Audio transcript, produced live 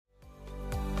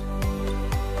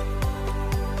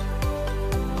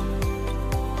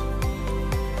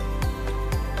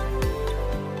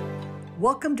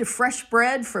Welcome to Fresh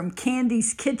Bread from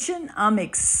Candy's Kitchen. I'm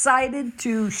excited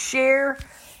to share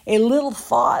a little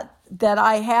thought that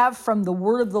I have from the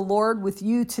Word of the Lord with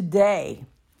you today.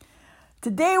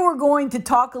 Today we're going to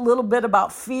talk a little bit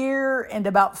about fear and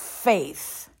about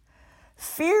faith.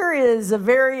 Fear is a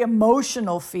very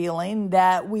emotional feeling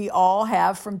that we all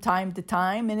have from time to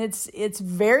time, and it's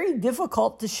very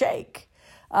difficult to shake.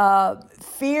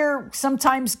 Fear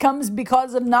sometimes comes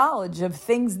because of knowledge of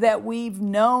things that we've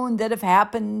known that have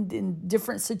happened in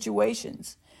different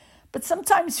situations. But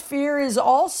sometimes fear is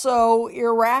also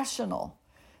irrational.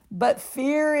 But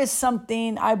fear is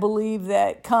something I believe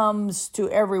that comes to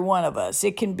every one of us.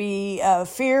 It can be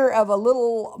fear of a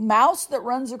little mouse that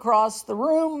runs across the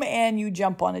room and you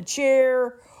jump on a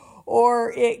chair,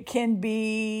 or it can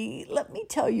be, let me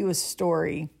tell you a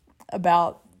story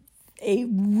about a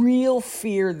real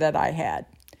fear that I had.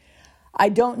 I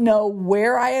don't know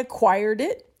where I acquired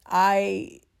it.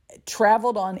 I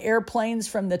traveled on airplanes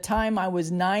from the time I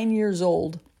was 9 years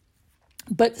old,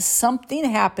 but something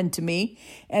happened to me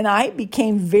and I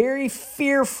became very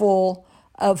fearful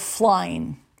of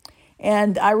flying.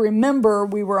 And I remember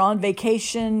we were on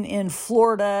vacation in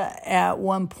Florida at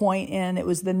one point, and it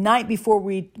was the night before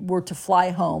we were to fly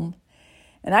home.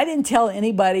 And I didn't tell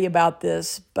anybody about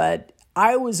this, but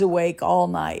I was awake all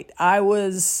night. I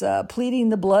was pleading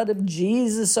the blood of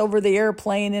Jesus over the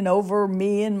airplane and over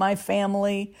me and my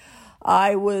family.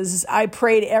 I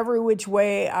prayed every which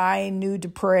way I knew to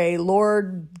pray.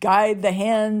 Lord, guide the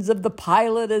hands of the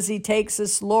pilot as he takes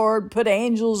us. Lord, put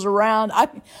angels around.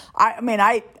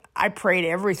 I prayed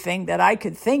everything that I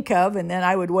could think of, and then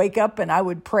I would wake up and I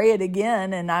would pray it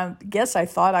again. And I guess I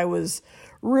thought I was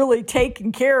really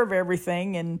taking care of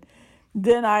everything. And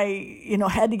then I,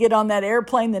 had to get on that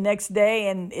airplane the next day,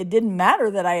 and it didn't matter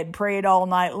that I had prayed all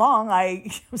night long. I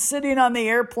was sitting on the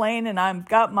airplane and I've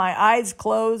got my eyes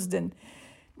closed and,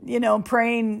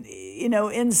 praying,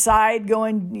 inside,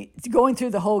 going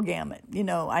through the whole gamut.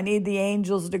 I need the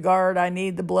angels to guard. I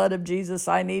need the blood of Jesus.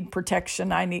 I need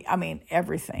protection.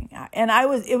 Everything. And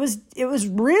it was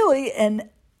really an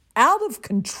out of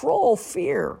control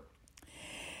fear.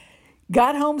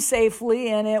 Got home safely,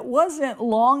 and it wasn't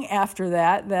long after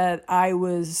that I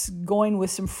was going with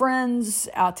some friends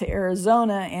out to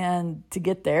Arizona, and to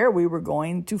get there, we were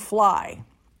going to fly.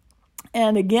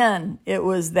 And again, it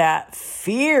was that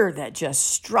fear that just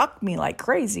struck me like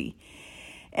crazy.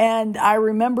 And I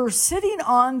remember sitting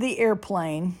on the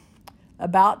airplane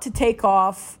about to take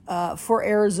off for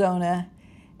Arizona,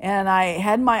 and I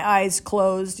had my eyes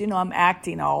closed. I'm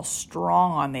acting all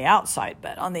strong on the outside,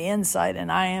 but on the inside,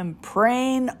 and I am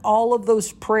praying all of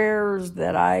those prayers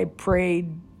that I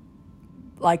prayed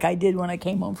like I did when I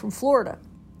came home from Florida.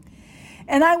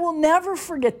 And I will never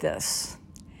forget this.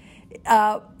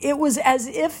 It was as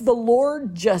if the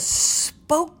Lord just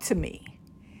spoke to me.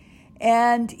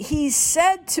 And he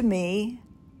said to me,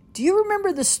 do you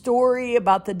remember the story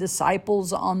about the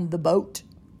disciples on the boat?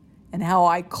 And how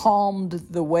I calmed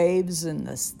the waves and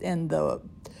the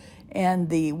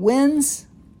winds,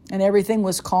 and everything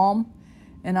was calm.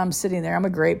 And I'm sitting there. I'm a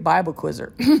great Bible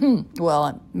quizzer. Well,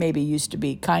 I maybe used to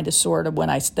be, kind of, sort of, when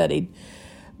I studied.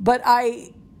 But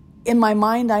in my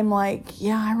mind, I'm like,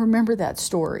 yeah, I remember that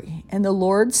story. And the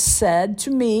Lord said to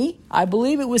me, I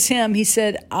believe it was him. He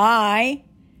said, I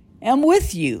am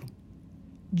with you,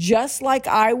 just like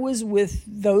I was with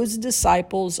those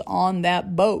disciples on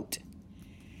that boat.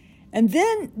 And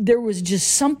then there was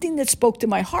just something that spoke to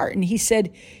my heart. And he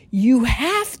said, you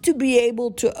have to be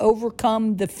able to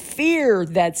overcome the fear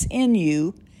that's in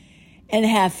you and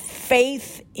have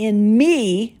faith in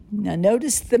me. Now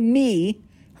notice the me,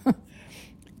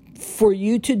 for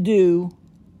you to do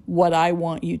what I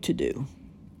want you to do.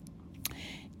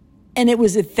 And it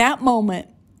was at that moment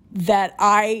that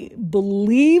I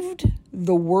believed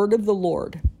the word of the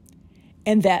Lord.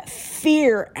 And that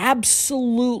fear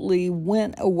absolutely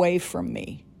went away from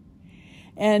me.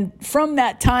 And from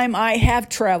that time, I have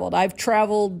traveled. I've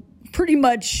traveled pretty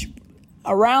much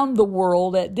around the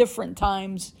world at different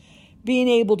times, being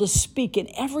able to speak. And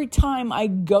every time I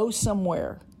go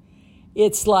somewhere,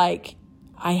 it's like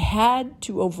I had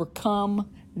to overcome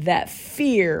that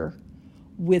fear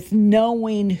with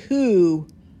knowing who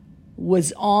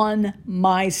was on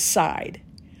my side.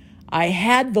 I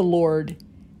had the Lord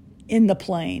in the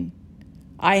plane.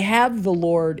 I have the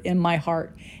Lord in my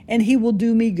heart, and he will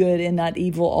do me good and not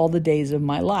evil all the days of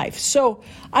my life. So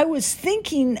I was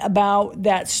thinking about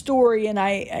that story, and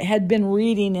I had been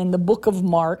reading in the book of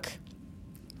Mark,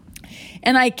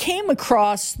 and I came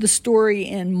across the story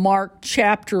in Mark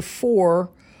chapter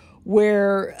 4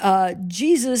 where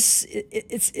Jesus,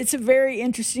 it's a very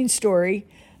interesting story.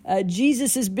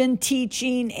 Jesus has been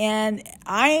teaching, and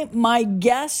my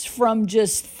guess from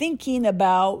just thinking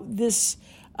about this,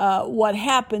 what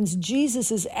happens,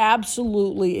 Jesus is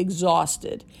absolutely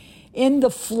exhausted. In the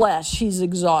flesh, he's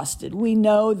exhausted. We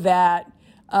know that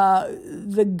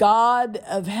the God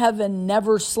of heaven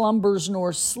never slumbers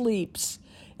nor sleeps.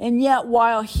 And yet,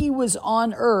 while he was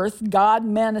on earth, God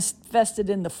manifested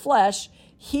in the flesh.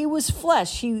 He was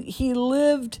flesh. He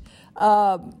lived.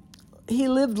 He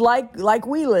lived like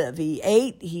we live. He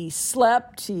ate. He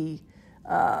slept. He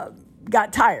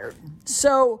got tired.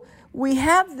 So we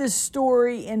have this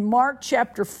story in Mark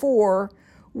chapter 4,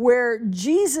 where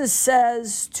Jesus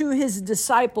says to his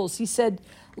disciples, he said,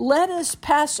 "Let us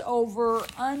pass over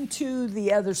unto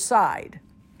the other side."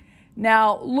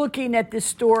 Now, looking at this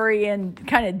story and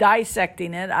kind of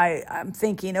dissecting it, I'm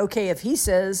thinking, okay, if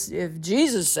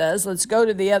Jesus says, let's go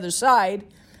to the other side,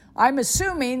 I'm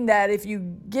assuming that if you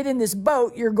get in this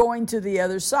boat, you're going to the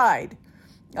other side,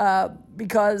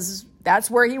 because that's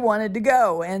where he wanted to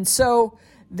go. And so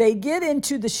they get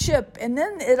into the ship, and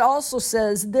then it also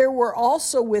says there were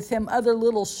also with him other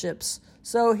little ships.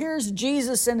 So here's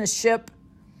Jesus in a ship,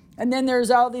 and then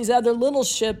there's all these other little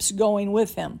ships going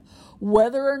with him.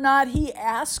 Whether or not he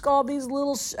asked all these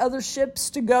little other ships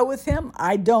to go with him,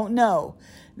 I don't know.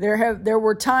 There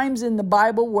were times in the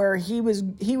Bible where he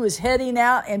was heading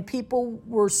out, and people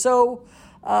were so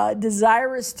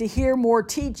desirous to hear more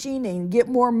teaching and get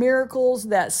more miracles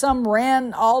that some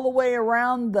ran all the way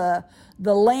around the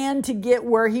land to get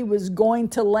where he was going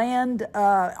to land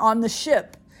on the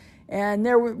ship. And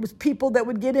there was people that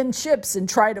would get in ships and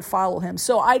try to follow him.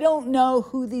 So I don't know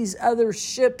who these other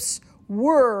ships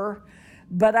were,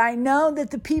 but I know that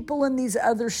the people in these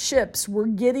other ships were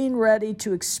getting ready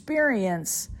to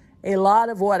experience a lot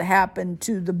of what happened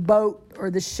to the boat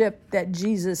or the ship that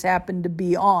Jesus happened to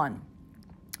be on.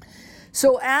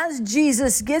 So as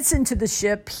Jesus gets into the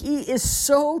ship, he is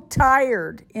so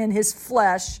tired in his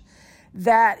flesh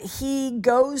that he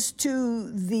goes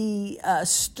to the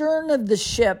stern of the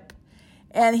ship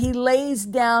and he lays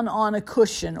down on a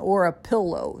cushion or a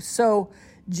pillow. So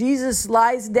Jesus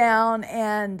lies down,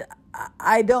 and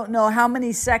I don't know how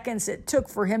many seconds it took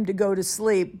for him to go to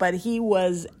sleep, but he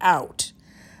was out.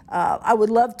 I would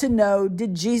love to know,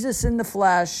 did Jesus in the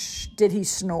flesh, did he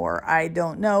snore? I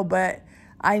don't know, but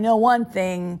I know one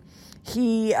thing.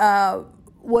 He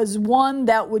was one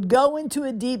that would go into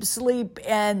a deep sleep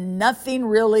and nothing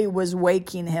really was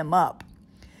waking him up.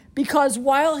 Because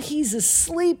while he's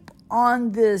asleep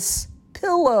on this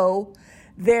pillow,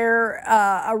 there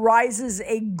arises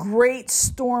a great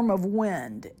storm of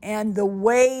wind, and the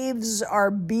waves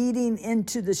are beating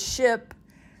into the ship,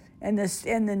 and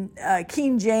the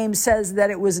King James says that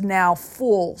it was now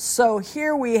full. So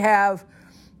here we have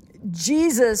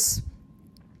Jesus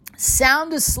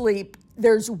sound asleep.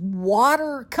 There's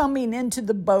water coming into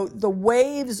the boat. The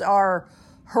waves are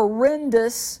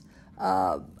horrendous.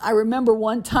 I remember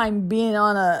one time being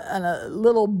on a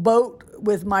little boat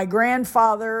with my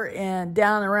grandfather and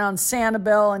down around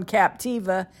Sanibel and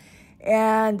Captiva,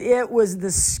 and it was the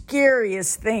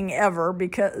scariest thing ever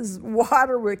because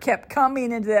water kept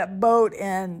coming into that boat,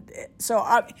 and so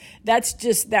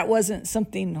that wasn't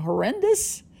something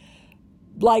horrendous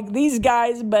like these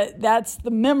guys, but that's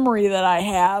the memory that I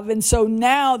have. And so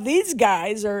now these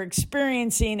guys are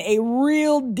experiencing a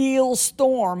real deal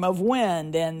storm of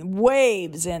wind and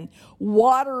waves and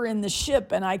water in the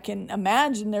ship. And I can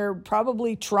imagine they're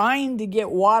probably trying to get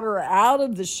water out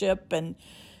of the ship. And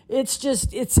it's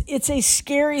a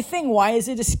scary thing. Why is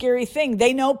it a scary thing?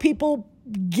 They know people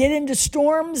get into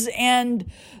storms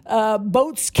and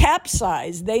boats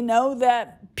capsize. They know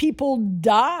that people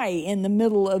die in the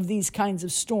middle of these kinds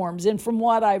of storms. And from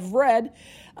what I've read,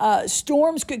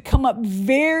 storms could come up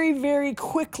very, very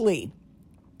quickly.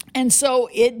 And so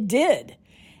it did.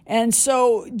 And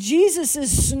so Jesus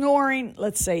is snoring.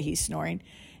 Let's say he's snoring.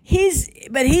 He's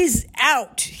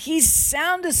out. He's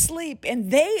sound asleep,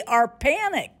 and they are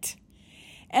panicked.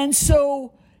 And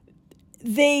so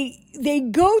they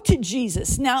go to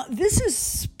Jesus. Now, this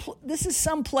is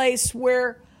some place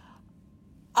where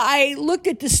I looked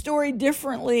at the story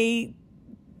differently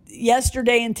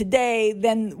yesterday and today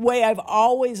than the way I've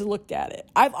always looked at it.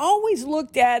 I've always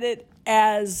looked at it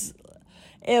as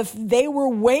if they were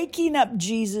waking up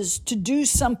Jesus to do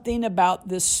something about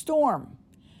this storm.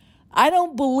 I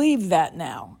don't believe that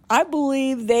now. I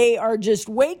believe they are just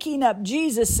waking up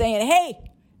Jesus saying,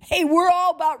 hey, we're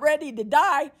all about ready to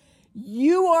die.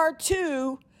 You are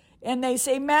too. And they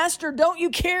say, Master, don't you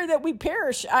care that we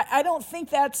perish? I don't think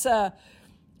that's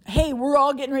hey, we're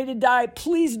all getting ready to die.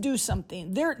 Please do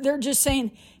something. They're just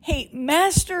saying, hey,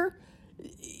 Master,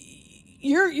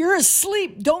 you're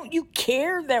asleep. Don't you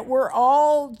care that we're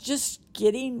all just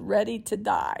getting ready to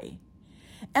die?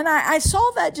 And I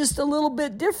saw that just a little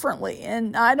bit differently.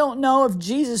 And I don't know if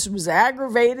Jesus was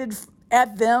aggravated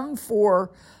at them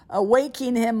for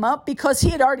waking him up, because he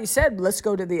had already said, let's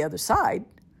go to the other side.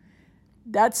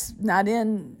 That's not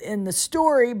in the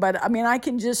story, but I mean, I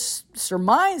can just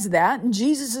surmise that. And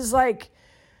Jesus is like,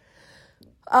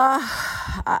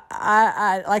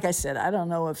 I like I said, I don't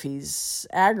know if he's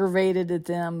aggravated at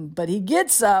them, but he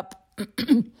gets up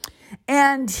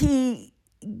and he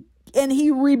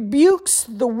rebukes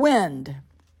the wind,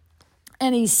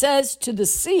 and he says to the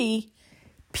sea,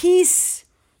 peace,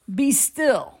 be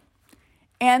still.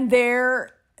 And there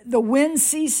the wind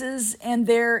ceases, and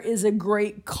there is a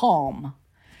great calm.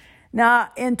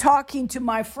 Now, in talking to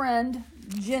my friend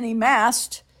Jennifer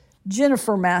Mast,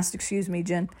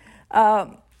 Jen,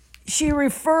 she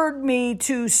referred me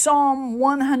to Psalm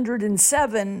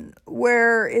 107,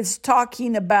 where it's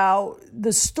talking about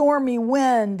the stormy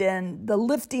wind and the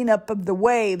lifting up of the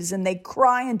waves, and they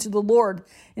cry unto the Lord.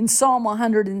 In Psalm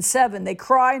 107, they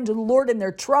cry unto the Lord in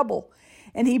their trouble,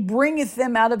 and he bringeth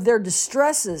them out of their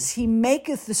distresses. He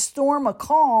maketh the storm a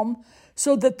calm,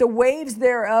 so that the waves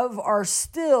thereof are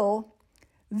still.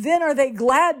 Then are they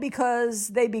glad because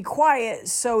they be quiet,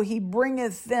 so he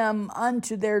bringeth them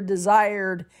unto their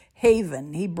desired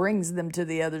haven. He brings them to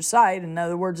the other side, in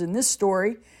other words, in this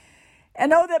story.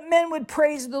 And oh, that men would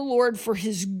praise the Lord for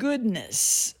his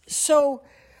goodness. So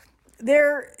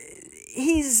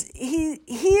he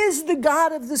is the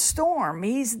God of the storm.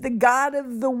 He's the God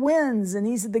of the winds, and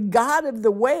he's the God of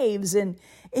the waves, and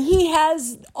he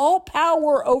has all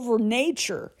power over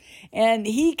nature. And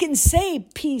he can say,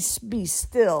 peace, be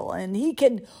still. And he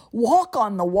can walk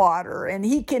on the water, and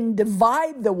he can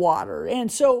divide the water.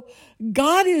 And so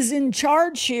God is in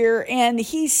charge here, and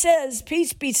he says,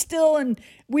 peace, be still. And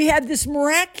we had this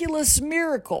miraculous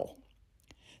miracle.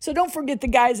 So don't forget the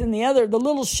guys in the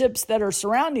little ships that are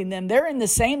surrounding them. They're in the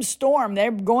same storm.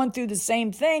 They're going through the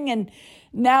same thing. And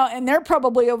they're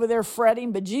probably over there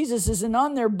fretting, but Jesus isn't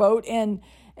on their boat. And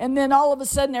then all of a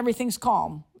sudden everything's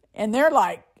calm. And they're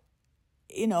like,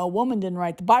 a woman didn't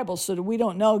write the Bible, so we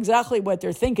don't know exactly what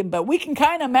they're thinking, but we can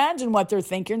kind of imagine what they're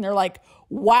thinking. They're like,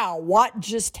 wow, what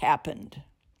just happened?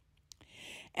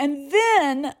 And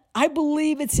then I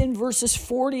believe it's in verses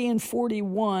 40 and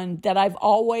 41 that I've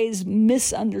always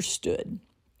misunderstood.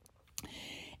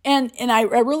 And I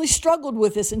really struggled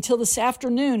with this until this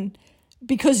afternoon,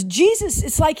 because Jesus,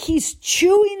 it's like he's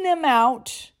chewing them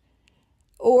out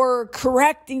or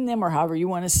correcting them, or however you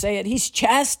want to say it. He's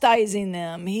chastising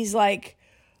them. He's like,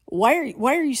 why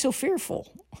are you so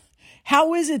fearful?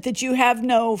 How is it that you have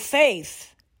no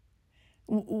faith?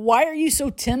 Why are you so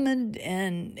timid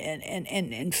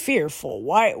and fearful?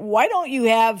 Why don't you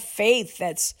have faith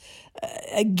that's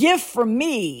a gift from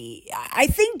me? I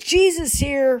think Jesus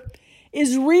here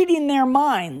is reading their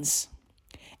minds.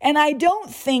 And I don't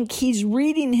think he's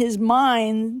reading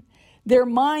their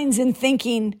minds and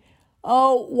thinking,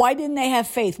 oh, why didn't they have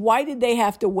faith? Why did they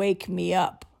have to wake me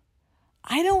up?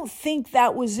 I don't think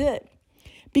that was it.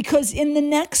 Because in the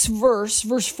next verse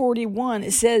 41,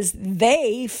 it says,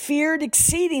 they feared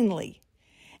exceedingly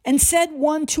and said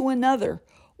one to another,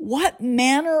 what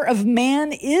manner of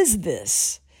man is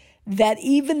this, that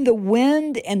even the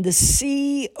wind and the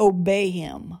sea obey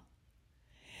him?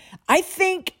 I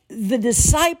think the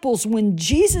disciples, when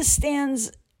Jesus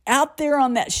stands out there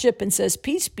on that ship and says,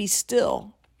 peace, be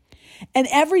still, and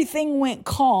everything went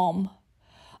calm,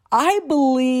 I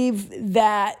believe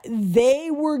that they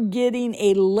were getting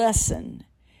a lesson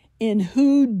in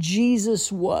who Jesus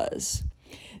was.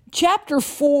 Chapter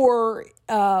 4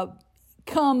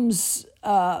 comes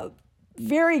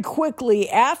very quickly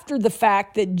after the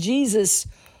fact that Jesus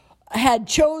had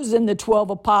chosen the 12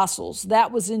 apostles.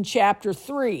 That was in chapter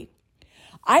 3.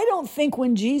 I don't think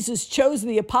when Jesus chose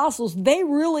the apostles, they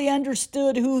really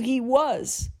understood who he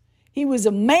was. He was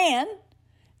a man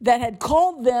that had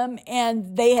called them,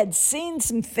 and they had seen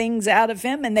some things out of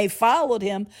him, and they followed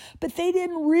him, but they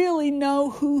didn't really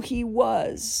know who he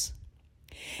was.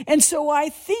 And so I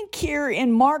think here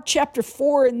in Mark chapter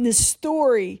 4 in this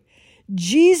story,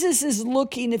 Jesus is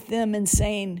looking at them and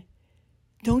saying,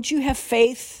 don't you have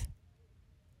faith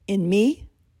in me?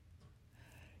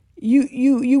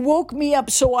 You woke me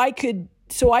up so I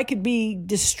could be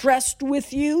distressed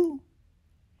with you.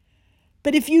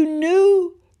 But if you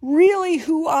knew really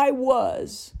who I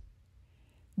was,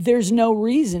 there's no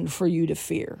reason for you to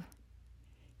fear.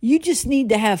 You just need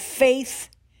to have faith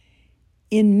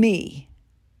in me.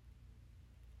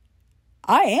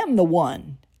 I am the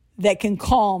one that can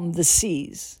calm the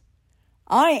seas.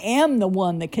 I am the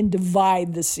one that can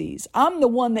divide the seas. I'm the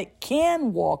one that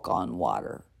can walk on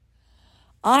water.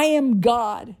 I am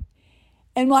God.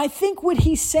 And I think what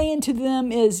he's saying to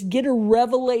them is get a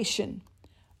revelation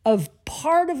of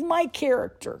part of my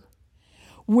character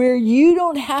where you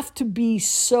don't have to be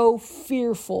so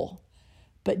fearful,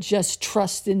 but just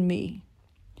trust in me.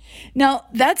 Now,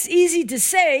 that's easy to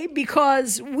say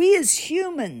because we as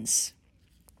humans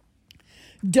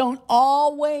don't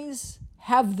always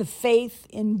have the faith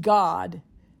in God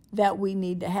that we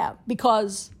need to have,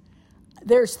 because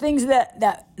there's things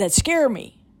that scare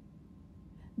me.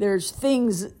 There's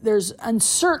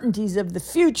uncertainties of the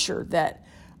future that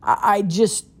I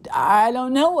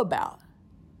don't know about.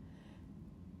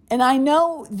 And I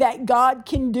know that God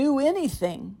can do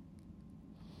anything,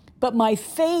 but my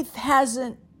faith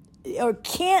hasn't or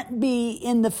can't be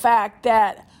in the fact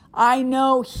that I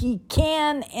know he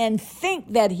can and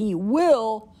think that he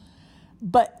will,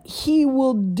 but he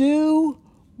will do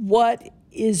what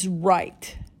is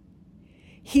right.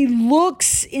 He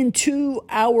looks into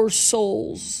our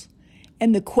souls,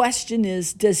 and the question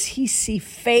is, does he see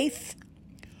faith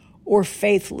or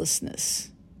faithlessness?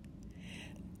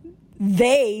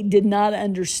 They did not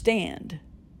understand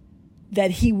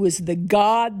that he was the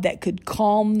God that could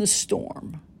calm the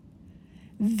storm.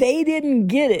 They didn't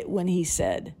get it when he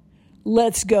said,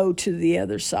 let's go to the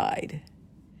other side.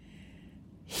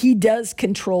 He does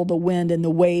control the wind and the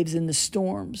waves and the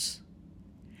storms.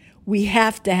 We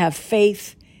have to have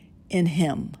faith in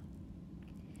him.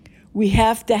 We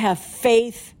have to have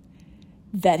faith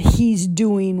that he's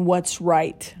doing what's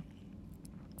right.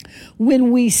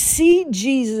 When we see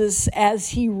Jesus as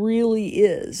he really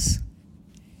is,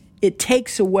 it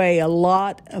takes away a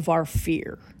lot of our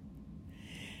fear.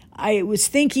 I was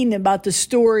thinking about the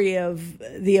story of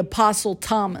the Apostle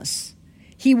Thomas.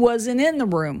 He wasn't in the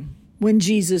room when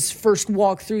Jesus first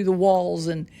walked through the walls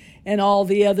and all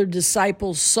the other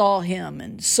disciples saw him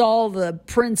and saw the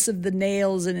prints of the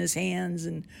nails in his hands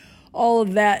and all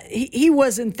of that. He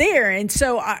wasn't there. And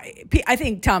so I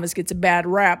think Thomas gets a bad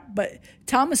rap, but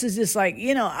Thomas is just like,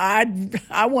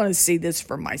 I want to see this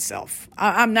for myself.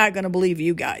 I'm not going to believe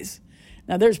you guys.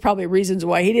 Now, there's probably reasons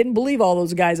why he didn't believe all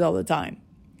those guys all the time.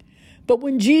 But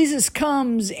when Jesus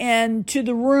comes and to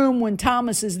the room when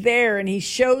Thomas is there and he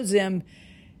shows him,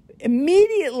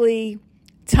 immediately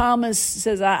Thomas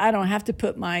says, I don't have to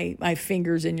put my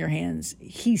fingers in your hands.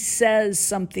 He says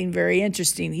something very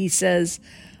interesting. He says,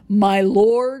 my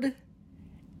Lord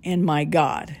and my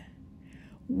God.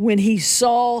 When he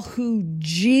saw who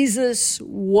Jesus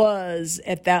was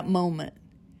at that moment,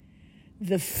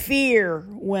 the fear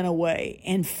went away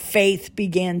and faith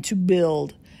began to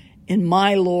build in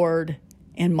my Lord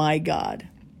and my God.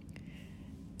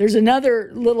 There's another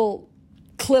little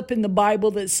clip in the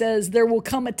Bible that says there will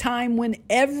come a time when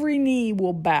every knee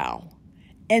will bow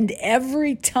and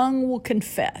every tongue will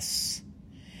confess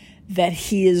that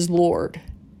he is Lord.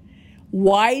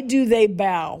 Why do they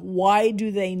bow? Why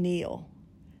do they kneel?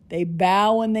 They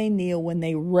bow and they kneel when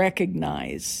they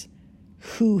recognize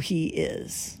who he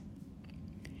is.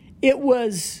 It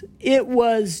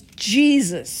was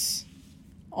Jesus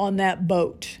on that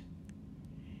boat.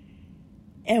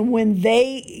 And when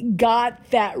they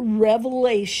got that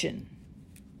revelation,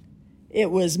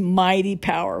 it was mighty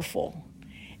powerful.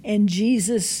 And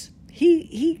Jesus,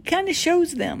 he kind of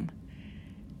shows them,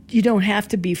 you don't have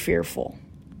to be fearful.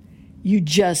 You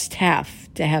just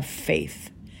have to have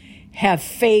faith. Have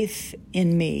faith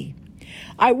in me.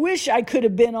 I wish I could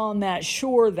have been on that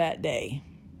shore that day,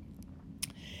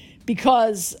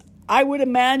 because I would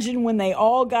imagine when they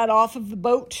all got off of the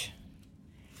boat,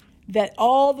 that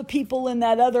all the people in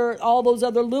all those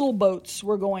other little boats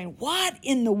were going, what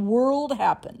in the world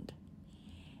happened?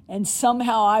 And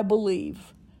somehow I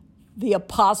believe the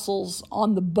apostles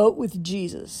on the boat with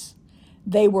Jesus,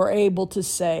 they were able to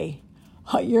say,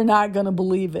 oh, you're not going to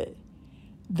believe it.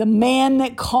 The man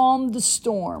that calmed the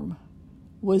storm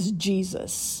was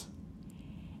Jesus.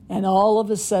 And all of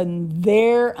a sudden,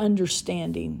 their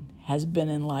understanding has been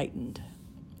enlightened.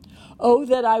 Oh,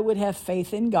 that I would have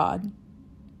faith in God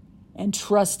and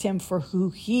trust him for who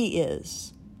he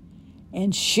is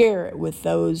and share it with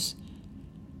those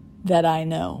that I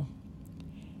know.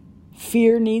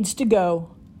 Fear needs to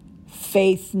go.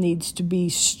 Faith needs to be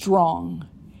strong.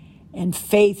 And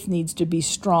faith needs to be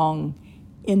strong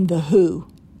in the who,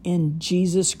 in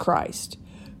Jesus Christ,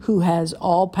 who has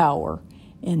all power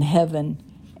in heaven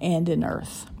and in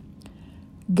earth.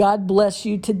 God bless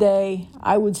you today.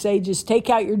 I would say just take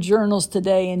out your journals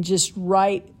today and just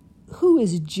write, who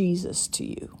is Jesus to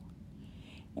you?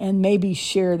 And maybe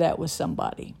share that with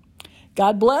somebody.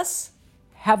 God bless.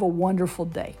 Have a wonderful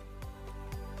day.